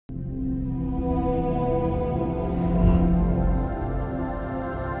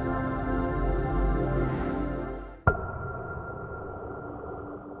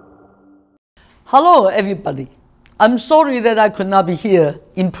Hello everybody. I'm sorry that I could not be here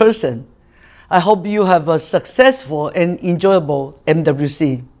in person. I hope you have a successful and enjoyable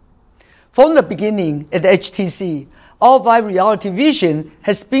MWC. From the beginning at HTC, our VIVE reality vision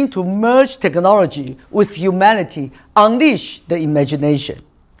has been to merge technology with humanity, unleash the imagination.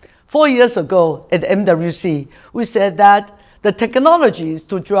 4 years ago at MWC, we said that the technologies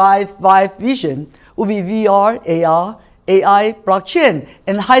to drive VIVE vision would be VR, AR, AI, blockchain,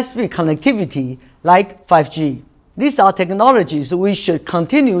 and high-speed connectivity like 5G. These are technologies we should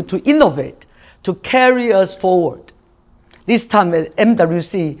continue to innovate to carry us forward. This time at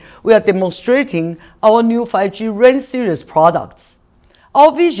MWC, we are demonstrating our new 5G RAN series products.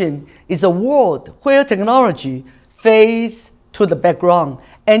 Our vision is a world where technology fades to the background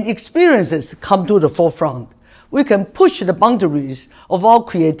and experiences come to the forefront. We can push the boundaries of our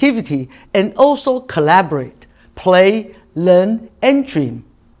creativity and also collaborate, play, learn, and dream.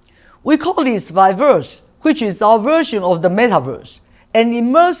 We call this VIVERSE, which is our version of the metaverse, an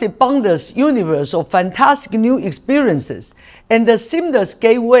immersive boundless universe of fantastic new experiences and a seamless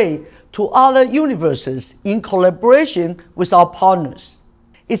gateway to other universes in collaboration with our partners.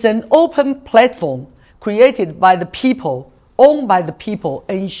 It's an open platform created by the people, owned by the people,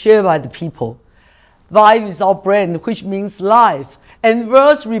 and shared by the people. VIVE is our brand, which means life, and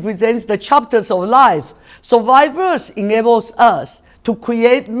verse represents the chapters of life. So VIVERSE enables us to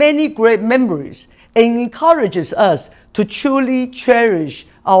create many great memories and encourages us to truly cherish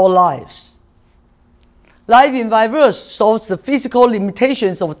our lives. Life in VIVERSE solves the physical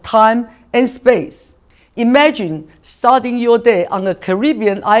limitations of time and space. Imagine starting your day on a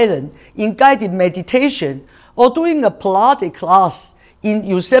Caribbean island in guided meditation or doing a Pilates class in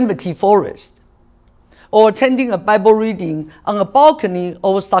Yosemite Forest, or attending a Bible reading on a balcony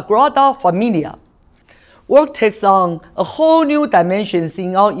of Sagrada Familia. Work takes on a whole new dimensions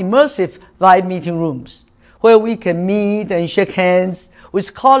in our immersive VIVE meeting rooms, where we can meet and shake hands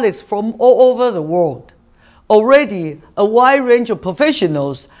with colleagues from all over the world. Already, a wide range of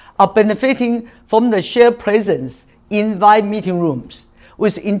professionals are benefiting from the shared presence in VIVE meeting rooms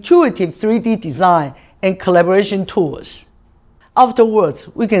with intuitive 3D design and collaboration tools. Afterwards,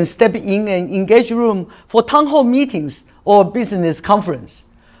 we can step in an engaged room for town hall meetings or business conference,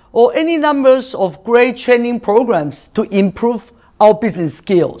 or any numbers of great training programs to improve our business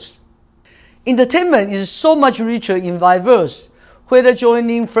skills. Entertainment is so much richer in VIVERSE, whether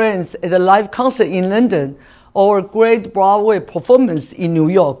joining friends at a live concert in London or a great Broadway performance in New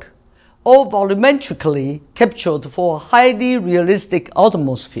York, all volumetrically captured for a highly realistic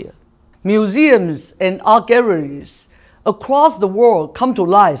atmosphere. Museums and art galleries across the world come to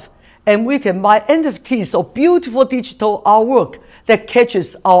life, and we can buy NFTs of beautiful digital artwork that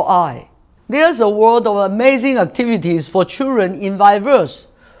catches our eye. There's a world of amazing activities for children in VIVERSE,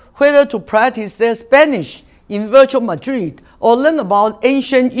 whether to practice their Spanish in virtual Madrid or learn about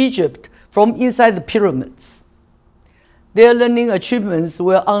ancient Egypt from inside the pyramids. Their learning achievements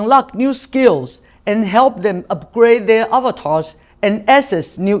will unlock new skills and help them upgrade their avatars and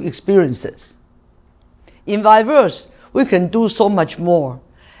access new experiences. In VIVERSE, we can do so much more,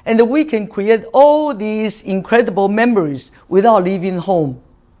 and we can create all these incredible memories without leaving home.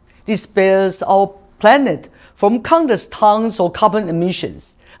 This spares our planet from countless tons of carbon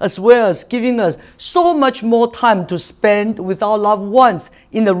emissions, as well as giving us so much more time to spend with our loved ones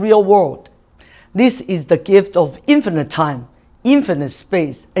in the real world. This is the gift of infinite time, infinite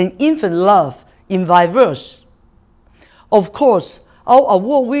space, and infinite love in VIVERSE. Of course, our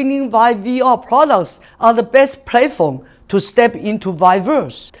award-winning VIVE VR products are the best platform to step into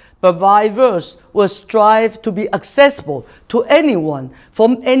VIVERSE, but VIVERSE will strive to be accessible to anyone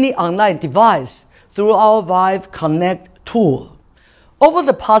from any online device through our VIVE Connect tool. Over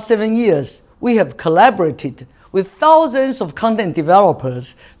the past 7 years, we have collaborated with thousands of content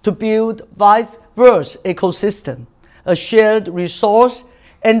developers to build VIVERSE ecosystem, a shared resource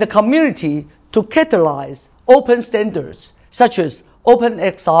and the community to catalyze open standards such as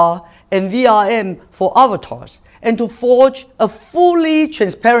OpenXR and VRM for avatars, and to forge a fully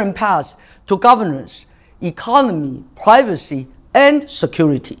transparent path to governance, economy, privacy, and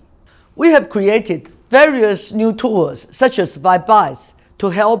security. We have created various new tools such as VIVE to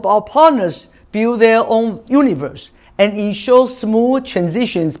help our partners build their own universe and ensure smooth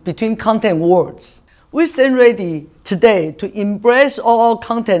transitions between content worlds. We stand ready today to embrace all our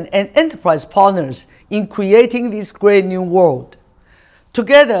content and enterprise partners in creating this great new world.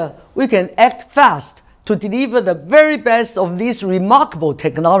 Together, we can act fast to deliver the very best of this remarkable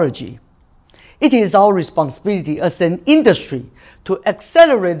technology. It is our responsibility as an industry to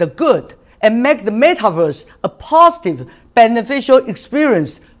accelerate the good and make the metaverse a positive, beneficial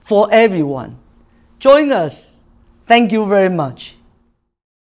experience for everyone. Join us. Thank you very much.